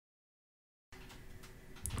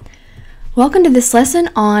Welcome to this lesson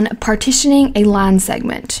on partitioning a line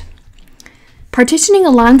segment. Partitioning a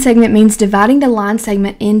line segment means dividing the line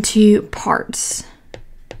segment into parts.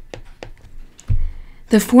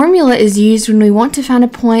 The formula is used when we want to find a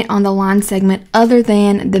point on the line segment other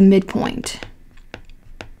than the midpoint.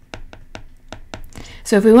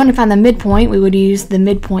 So if we want to find the midpoint, we would use the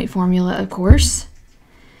midpoint formula, of course.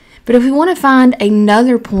 But if we want to find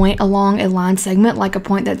another point along a line segment, like a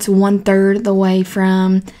point that's 1/3 the way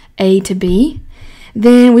from A to B,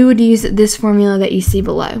 then we would use this formula that you see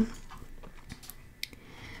below.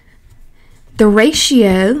 The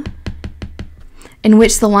ratio in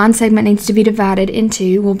which the line segment needs to be divided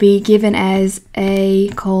into will be given as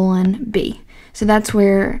A:B. So that's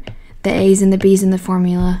where the A's and the B's in the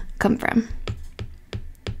formula come from.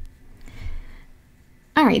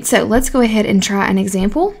 Alright, so let's go ahead and try an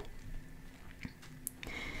example.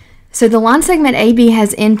 So the line segment AB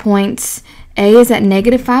has endpoints. A is at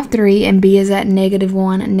 -5, 3, and B is at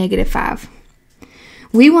 -1, -5.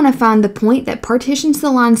 We want to find the point that partitions the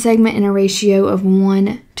line segment in a ratio of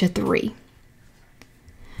 1:3.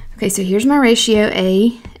 Okay, so here's my ratio,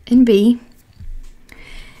 A and B.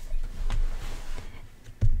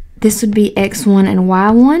 This would be X1 and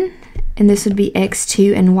Y1, and this would be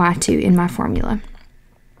X2 and Y2 in my formula.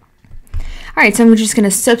 Alright, so I'm just going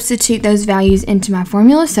to substitute those values into my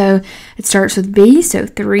formula. So it starts with B, so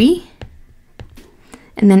 3.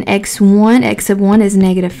 And then X1, X sub 1 is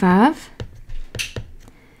 -5.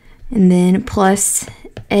 And then plus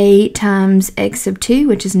A times X sub 2,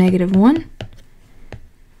 which is -1.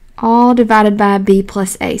 All divided by B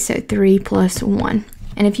plus A, so 3 plus 1.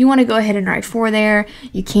 And if you want to go ahead and write 4 there,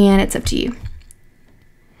 you can. It's up to you.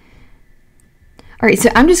 Alright,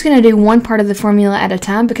 so I'm just going to do one part of the formula at a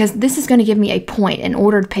time because this is going to give me a point, an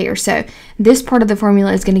ordered pair. So this part of the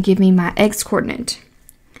formula is going to give me my x coordinate.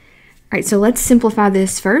 Alright, so let's simplify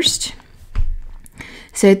this first.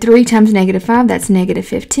 So 3 times -5, that's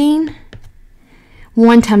 -15.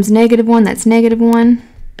 1 times -1, that's -1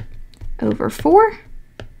 over 4.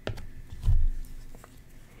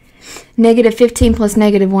 -15 plus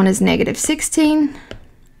 -1 is -16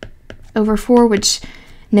 over 4, which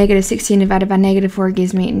 -16 divided by -4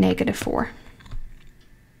 gives me -4.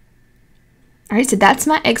 Alright, so that's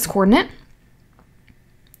my x coordinate.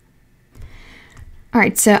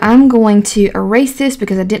 Alright, so I'm going to erase this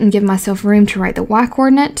because I didn't give myself room to write the y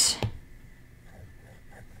coordinate.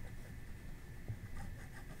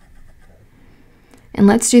 And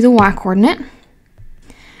let's do the y coordinate.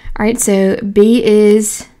 Alright, so B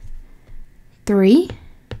is 3,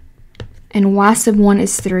 and y sub 1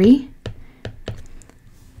 is 3.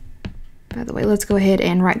 By the way, let's go ahead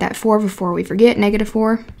and write that 4 before we forget,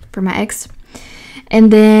 -4 for my x.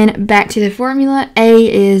 And then back to the formula, A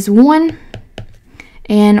is 1,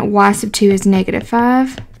 and y sub 2 is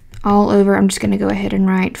 -5. All over, I'm just going to go ahead and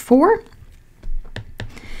write 4.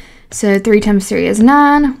 So 3 times 3 is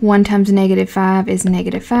 9, 1 times -5 is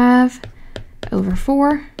 -5 over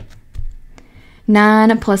 4.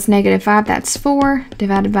 9 plus -5, that's 4,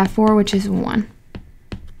 divided by 4, which is 1.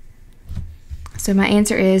 So my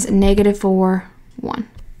answer is -4, 1.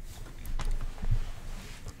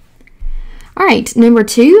 Alright, number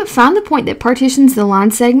 2, find the point that partitions the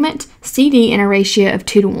line segment CD in a ratio of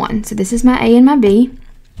 2:1. So this is my A and my B.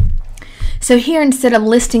 So here, instead of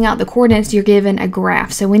listing out the coordinates, you're given a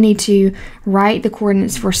graph. So we need to write the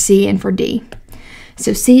coordinates for C and for D.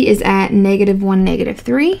 So C is at -1,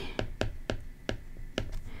 -3.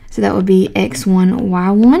 So that would be X1,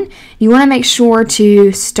 Y1. You want to make sure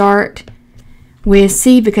to start with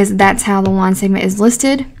C because that's how the line segment is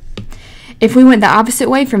listed. If we went the opposite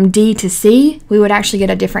way from D to C, we would actually get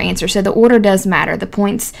a different answer. So the order does matter. The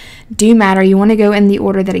points do matter. You want to go in the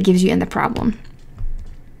order that it gives you in the problem.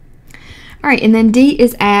 Alright, and then D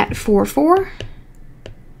is at 4, 4.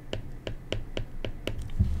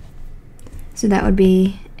 So that would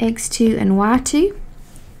be X2 and Y2.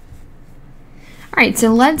 Alright,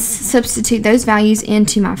 so let's substitute those values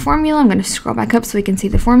into my formula. I'm going to scroll back up so we can see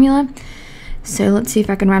the formula. So let's see if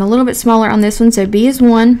I can write a little bit smaller on this one. So B is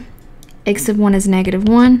 1, X sub 1 is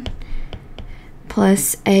 -1,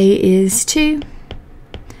 plus A is 2,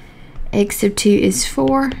 X sub 2 is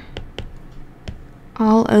 4,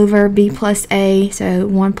 all over B plus A, so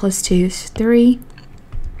 1 plus 2 is 3.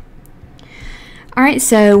 Alright,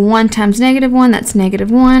 so 1 times -1, that's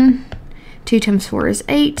 -1, 2 times 4 is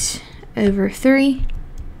 8, over 3.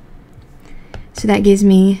 So that gives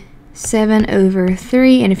me 7 over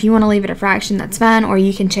 3, and if you want to leave it a fraction, that's fine, or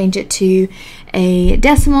you can change it to a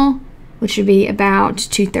decimal, which would be about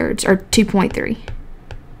 2/3, or 2.3.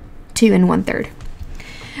 2 and 1/3.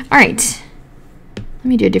 Alright, let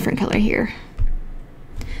me do a different color here.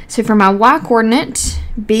 So for my y coordinate,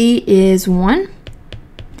 b is 1,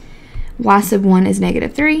 y sub 1 is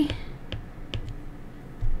negative 3,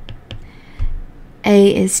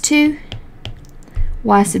 a is 2,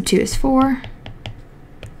 y sub 2 is 4,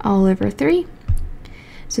 all over 3.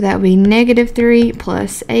 So that would be negative 3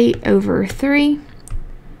 plus 8 over 3,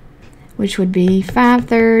 which would be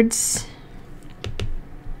 5/3.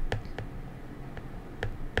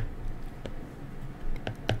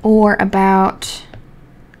 Or about,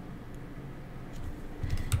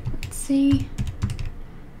 let's see,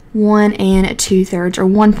 1 2/3, or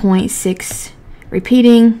 1.6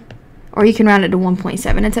 repeating, or you can round it to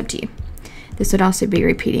 1.7. It's up to you. This would also be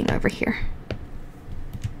repeating over here.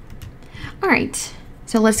 All right,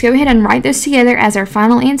 so let's go ahead and write this together as our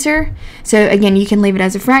final answer. So again, you can leave it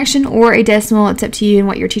as a fraction or a decimal. It's up to you and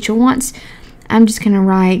what your teacher wants. I'm just going to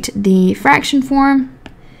write the fraction form.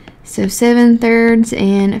 So 7/3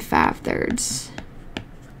 and 5/3.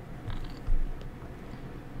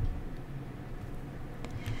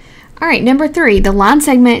 All right, number 3, the line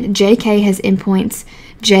segment JK has endpoints.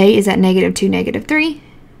 J is at -2, -3,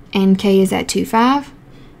 and K is at 2, 5.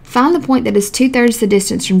 Find the point that is 2/3 the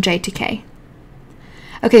distance from J to K.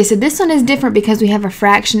 Okay, so this one is different because we have a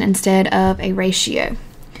fraction instead of a ratio.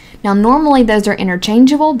 Now normally those are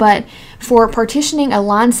interchangeable, but for partitioning a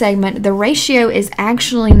line segment, the ratio is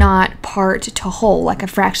actually not part to whole like a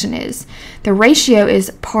fraction is. The ratio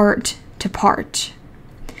is part to part.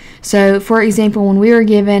 So for example, when we were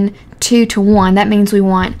given 2 to 1, that means we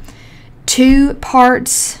want 2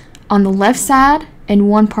 parts on the left side and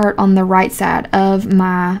 1 part on the right side of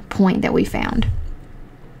my point that we found.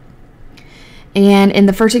 And in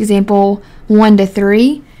the first example, 1 to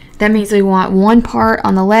 3, that means we want 1 part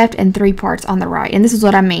on the left and 3 parts on the right. And this is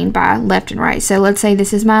what I mean by left and right. So let's say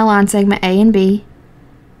this is my line segment A and B.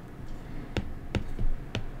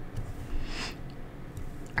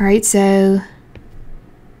 All right, so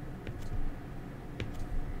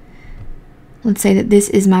let's say that this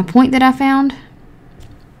is my point that I found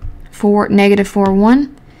for -4,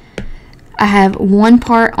 1. I have 1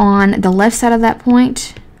 part on the left side of that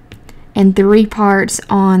point and 3 parts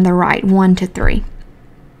on the right, 1 to 3.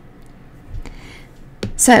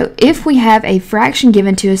 So if we have a fraction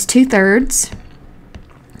given to us 2/3,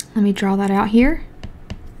 let me draw that out here.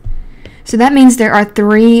 So that means there are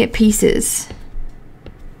 3 pieces.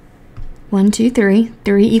 1, 2, 3,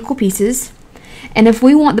 3 equal pieces. And if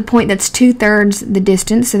we want the point that's 2/3 the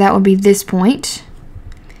distance, so that would be this point,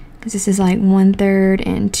 because this is like 1/3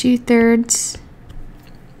 and 2/3.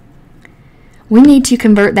 We need to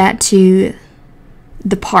convert that to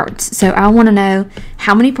the parts. So I want to know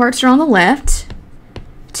how many parts are on the left,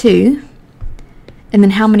 2, and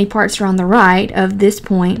then how many parts are on the right of this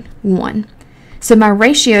point, 1. So my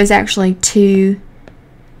ratio is actually 2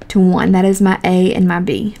 to 1. That is my A and my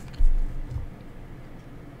B.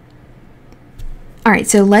 All right,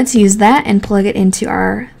 so let's use that and plug it into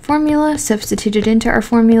our formula, substitute it into our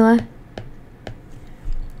formula.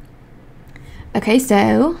 Okay,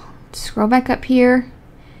 so scroll back up here.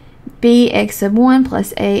 B x sub 1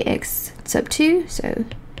 plus A x sub 2, so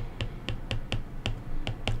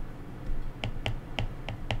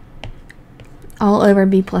all over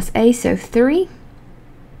B plus A, so 3.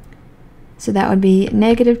 So that would be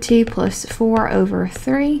 -2 plus 4 over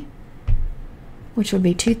 3, which would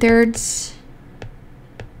be 2/3,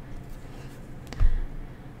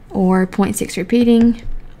 or 0.6 repeating.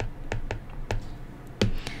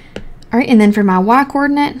 All right, and then for my y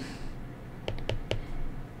coordinate,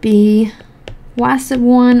 B y sub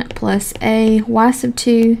 1 plus A y sub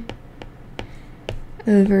 2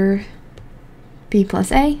 over B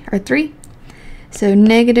plus A, or 3. So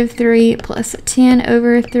 -3 plus 10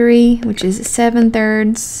 over 3, which is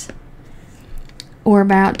 7/3, or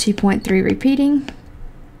about 2.3 repeating.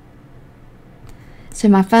 So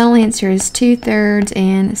my final answer is 2/3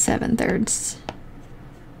 and 7/3.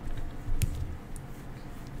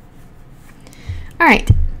 All right,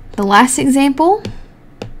 the last example.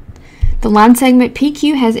 The line segment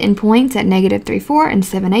PQ has endpoints at -3, 4 and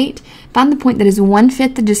 7, 8. Find the point that is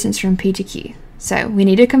 1/5 the distance from P to Q. So we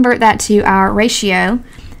need to convert that to our ratio.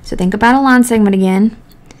 So think about a line segment again.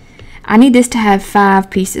 I need this to have 5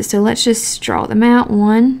 pieces. So let's just draw them out.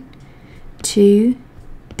 1, 2,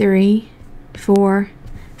 3, 4,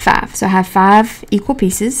 5. So I have 5 equal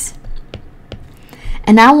pieces.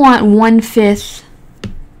 And I want 1/5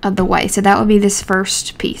 of the way. So that would be this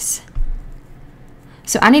first piece.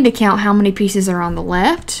 So I need to count how many pieces are on the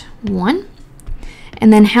left, 1,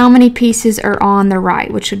 and then how many pieces are on the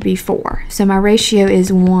right, which would be 4. So my ratio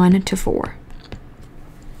is 1 to 4.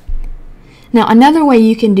 Now another way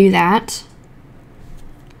you can do that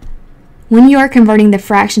when you are converting the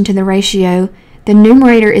fraction to the ratio, the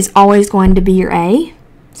numerator is always going to be your a.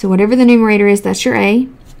 So whatever the numerator is, that's your a.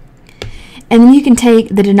 And then you can take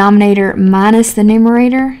the denominator minus the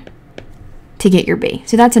numerator to get your b.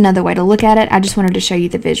 So that's another way to look at it. I just wanted to show you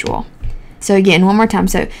the visual. So again, one more time.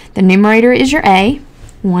 So the numerator is your a,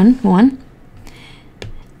 1, 1.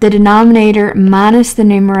 The denominator minus the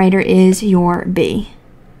numerator is your b.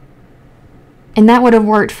 And that would have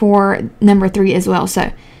worked for number 3 as well.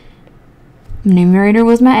 So numerator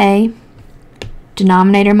was my a.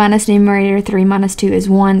 Denominator minus numerator, 3 minus 2 is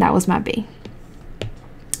 1. That was my b.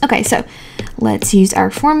 Okay, so let's use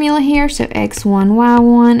our formula here. So x1,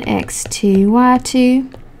 y1, x2,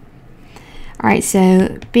 y2. All right,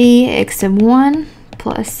 so b x sub 1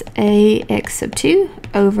 plus a x sub 2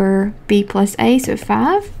 over b plus a, so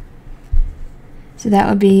 5. So that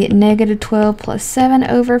would be negative 12 plus 7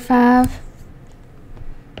 over 5,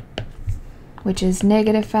 which is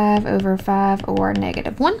negative 5 over 5, or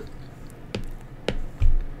negative 1.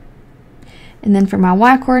 And then for my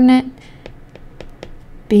y-coordinate,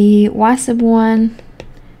 b y sub 1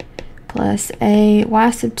 plus a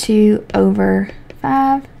y sub 2 over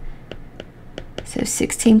 5. So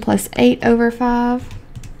 16 plus 8 over 5.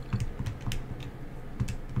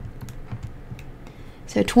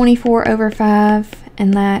 So 24 over 5,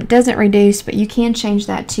 and that doesn't reduce, but you can change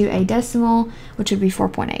that to a decimal, which would be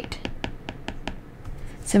 4.8.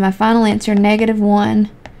 So my final answer, negative 1,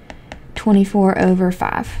 24 over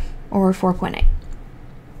 5, or 4.8.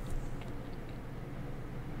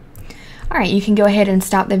 All right, you can go ahead and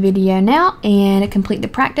stop the video now and complete the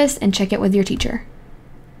practice and check it with your teacher.